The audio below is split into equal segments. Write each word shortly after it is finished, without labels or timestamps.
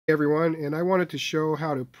Everyone, and I wanted to show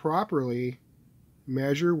how to properly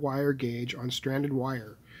measure wire gauge on stranded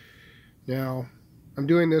wire. Now, I'm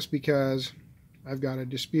doing this because I've got a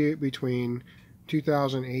dispute between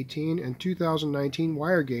 2018 and 2019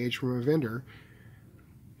 wire gauge from a vendor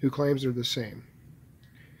who claims they're the same.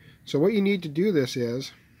 So what you need to do this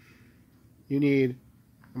is, you need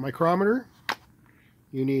a micrometer,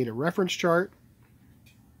 you need a reference chart,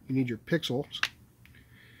 you need your pixels,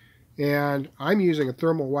 and I'm using a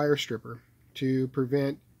thermal wire stripper to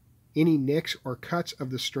prevent any nicks or cuts of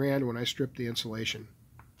the strand when I strip the insulation.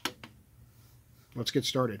 Let's get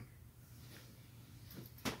started.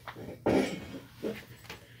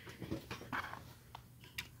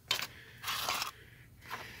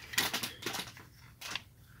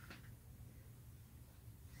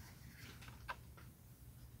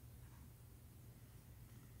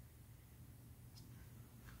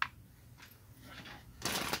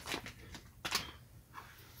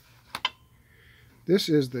 This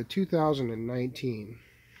is the 2019.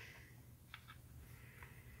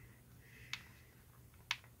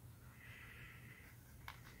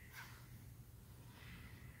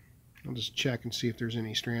 I'll just check and see if there's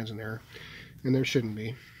any strands in there, and there shouldn't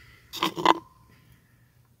be.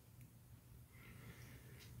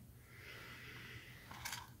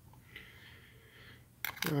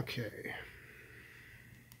 Okay.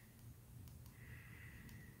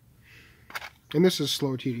 And this is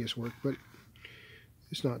slow, tedious work, but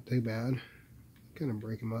it's not too bad. Kind of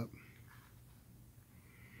break them up.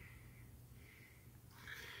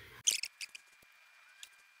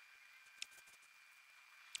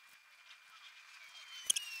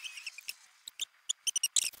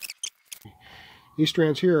 These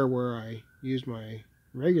strands here are where I used my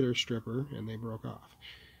regular stripper and they broke off.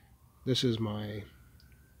 This is my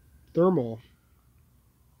thermal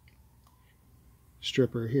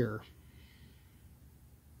stripper here.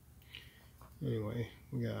 Anyway,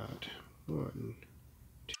 we got 1,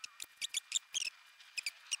 2,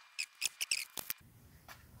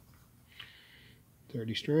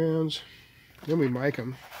 30 strands. Then we mic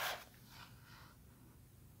them.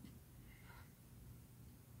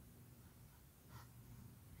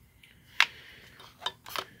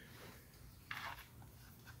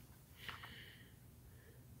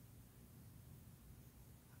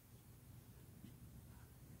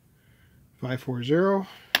 .540.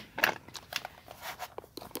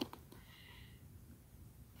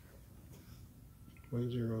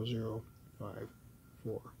 .0054.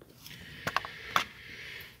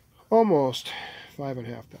 Almost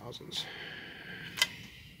 5.5 thousandths.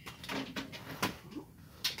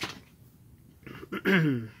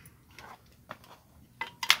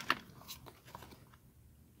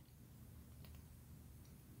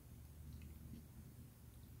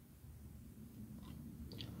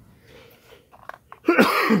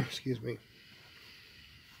 Excuse me.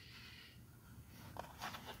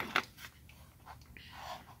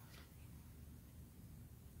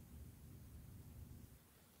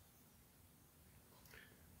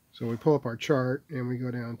 So we pull up our chart and we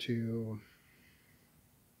go down to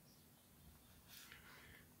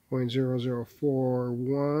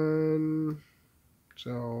 0.0041.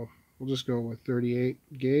 So we'll just go with 38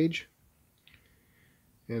 gauge.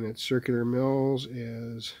 And its circular mils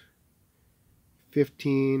is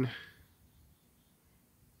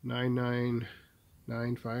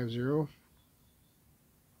 15.99950.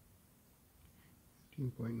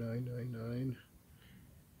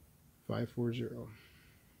 15.999540.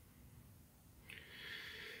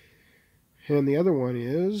 And the other one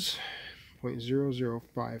is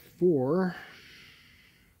 0.0054.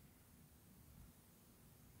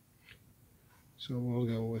 So we'll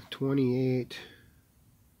go with 28.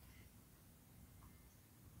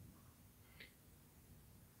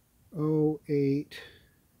 08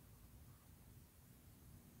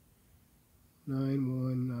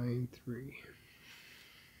 9193.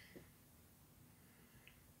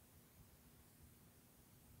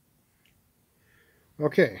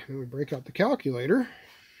 Okay, then we break out the calculator.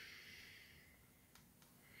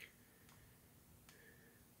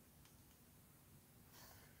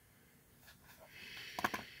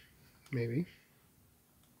 Maybe.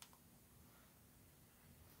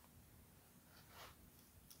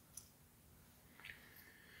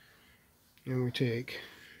 And we take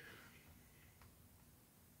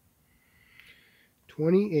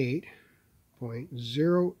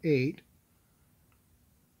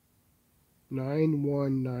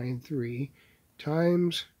 28.089193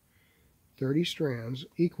 times 30 strands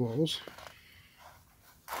equals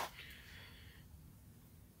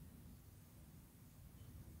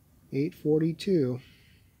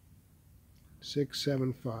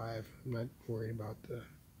 842,675. I'm not worried about the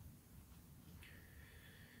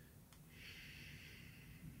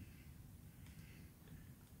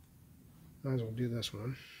Might as well do this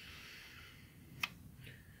one.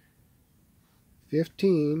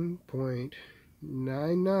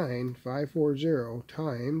 15.99540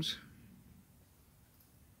 times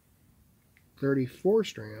 34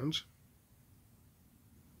 strands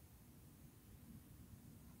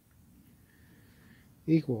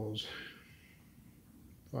equals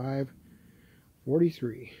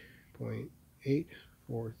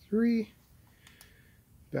 543.843.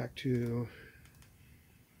 Back to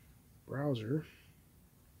browser.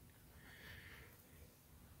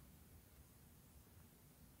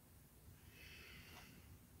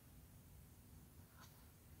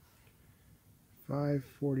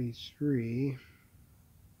 $543.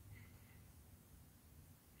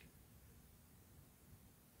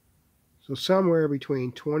 So somewhere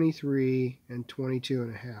between 23 and 22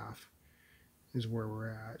 and a half is where we're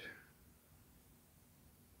at.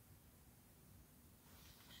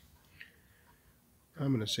 I'm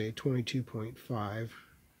going to say 22.5.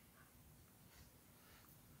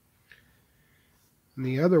 And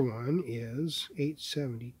the other one is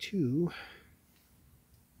 872.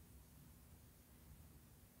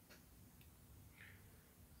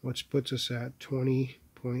 Which puts us at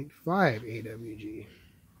 20.5 AWG.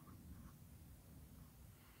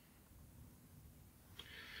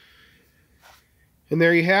 And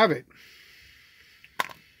there you have it.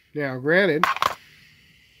 Now, granted,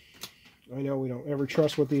 I know we don't ever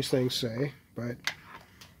trust what these things say, but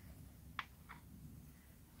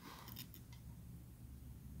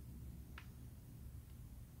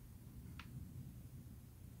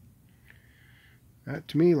that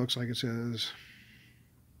to me looks like it says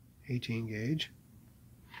 18 gauge.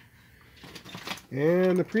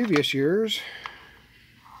 And the previous years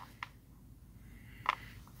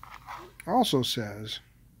also says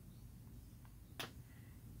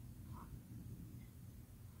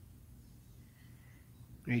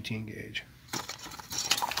 18 gauge.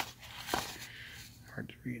 Hard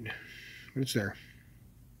to read, but it's there.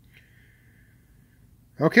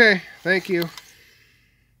 Okay, thank you.